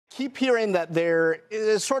keep hearing that there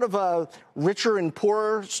is sort of a richer and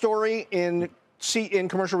poorer story in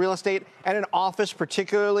commercial real estate and in office,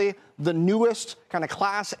 particularly. The newest kind of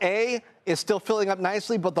Class A is still filling up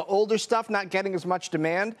nicely, but the older stuff not getting as much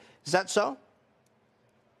demand. Is that so?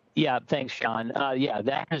 Yeah, thanks, John. Yeah,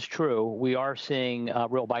 that is true. We are seeing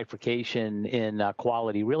real bifurcation in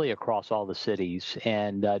quality really across all the cities.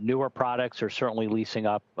 And newer products are certainly leasing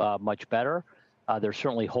up much better. They're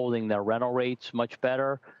certainly holding their rental rates much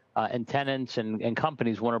better. And tenants and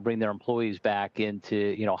companies want to bring their employees back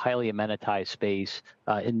into, highly amenitized space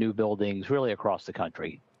in new buildings really across the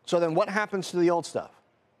country. So then what happens to the old stuff?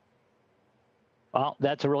 Well,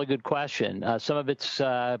 that's a really good question. Some of it's,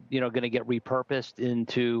 going to get repurposed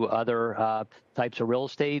into other types of real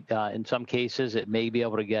estate. In some cases, it may be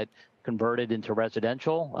able to get converted into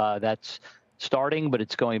residential. That's starting, but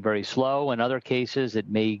it's going very slow. In other cases, it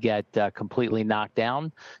may get completely knocked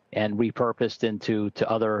down and repurposed into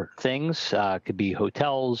other things. Could be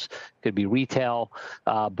hotels, could be retail.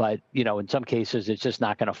 But, in some cases, it's just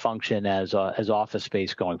not going to function as office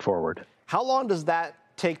space going forward. How long does that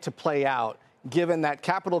take to play out, given that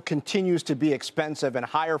capital continues to be expensive and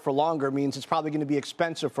higher for longer means it's probably going to be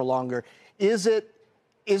expensive for longer? Does it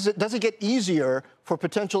get easier for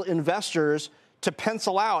potential investors to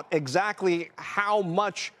pencil out exactly how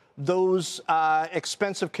much those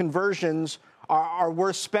expensive conversions are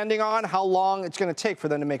worth spending on, how long it's going to take for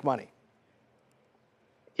them to make money?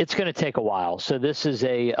 It's going to take a while. So this is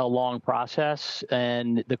a long process,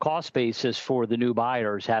 and the cost basis for the new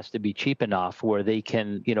buyers has to be cheap enough where they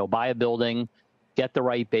can, buy a building, get the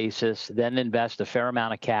right basis, then invest a fair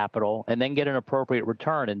amount of capital, and then get an appropriate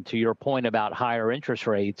return. And to your point about higher interest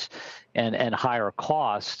rates and higher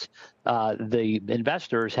costs, the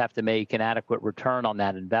investors have to make an adequate return on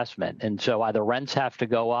that investment. And so either rents have to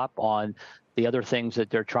go up on the other things that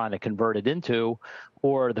they're trying to convert it into,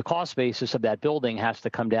 or the cost basis of that building has to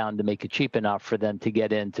come down to make it cheap enough for them to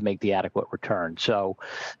get in to make the adequate return. So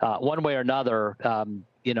one way or another,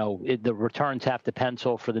 the returns have to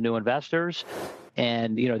pencil for the new investors.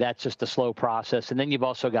 And, that's just a slow process. And then you've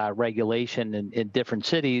also got regulation in different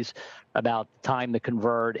cities about time to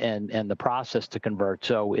convert and the process to convert.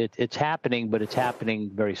 So it's happening, but it's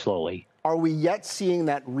happening very slowly. Are we yet seeing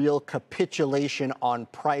that real capitulation on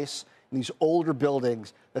price in these older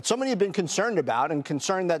buildings that so many have been concerned about, and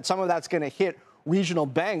concerned that some of that's going to hit regional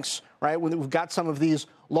banks, right, when we've got some of these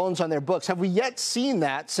loans on their books? Have we yet seen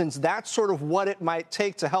that, since that's sort of what it might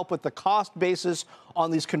take to help with the cost basis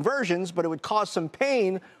on these conversions, but it would cause some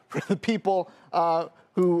pain for the people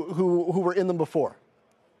who were in them before?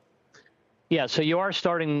 Yeah, so you are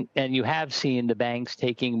starting, and you have seen the banks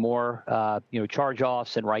taking more,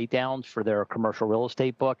 charge-offs and write-downs for their commercial real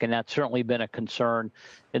estate book, and that's certainly been a concern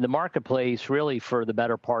in the marketplace really for the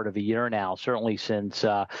better part of a year now. Certainly since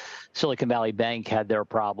Silicon Valley Bank had their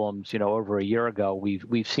problems, over a year ago,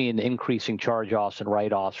 we've seen increasing charge-offs and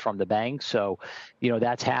write-offs from the banks. So,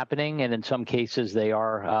 that's happening, and in some cases they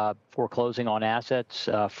are foreclosing on assets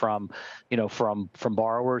from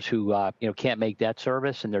borrowers who can't make debt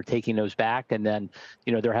service, and they're taking those back, and then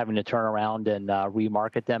they're having to turn around and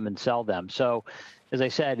remarket them and sell them. So, as I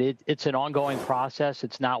said, it's an ongoing process.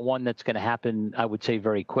 It's not one that's going to happen, I would say,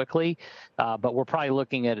 very quickly, but we're probably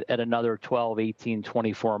looking at another 12, 18,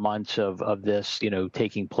 24 months of this,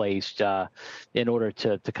 taking place in order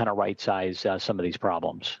to kind of right-size some of these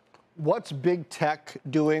problems. What's big tech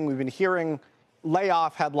doing? We've been hearing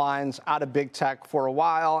layoff headlines out of big tech for a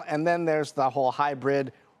while, and then there's the whole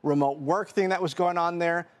hybrid remote work thing that was going on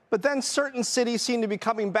there. But then certain cities seem to be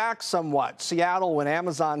coming back somewhat. Seattle, when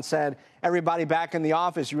Amazon said everybody back in the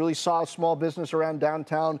office, you really saw small business around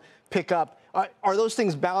downtown pick up. Are those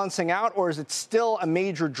things balancing out, or is it still a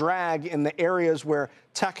major drag in the areas where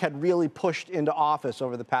tech had really pushed into office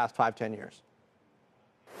over the past 5-10 years?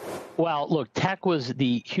 Well, look, tech was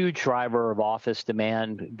the huge driver of office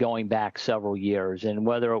demand going back several years. And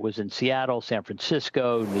whether it was in Seattle, San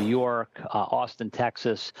Francisco, New York, Austin,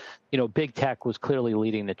 Texas, big tech was clearly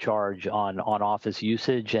leading the charge on office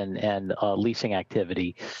usage and leasing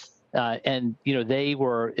activity. And they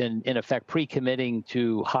were, in effect, pre-committing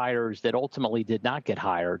to hires that ultimately did not get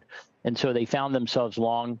hired. And so they found themselves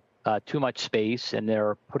long too much space, and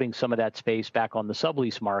they're putting some of that space back on the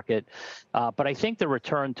sublease market. But I think the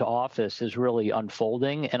return to office is really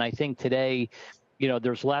unfolding. And I think today,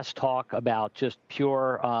 there's less talk about just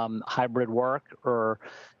pure hybrid work or,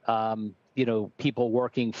 people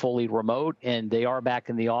working fully remote, and they are back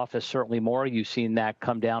in the office certainly more. You've seen that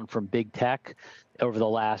come down from big tech. over the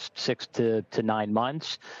last 6 to 9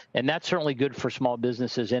 months. And that's certainly good for small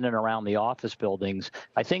businesses in and around the office buildings.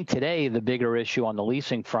 I think today the bigger issue on the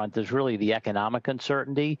leasing front is really the economic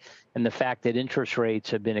uncertainty and the fact that interest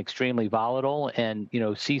rates have been extremely volatile, and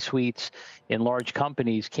C-suites in large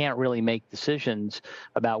companies can't really make decisions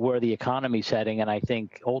about where the economy's heading. And I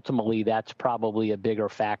think ultimately that's probably a bigger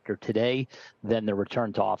factor today than the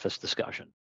return to office discussion.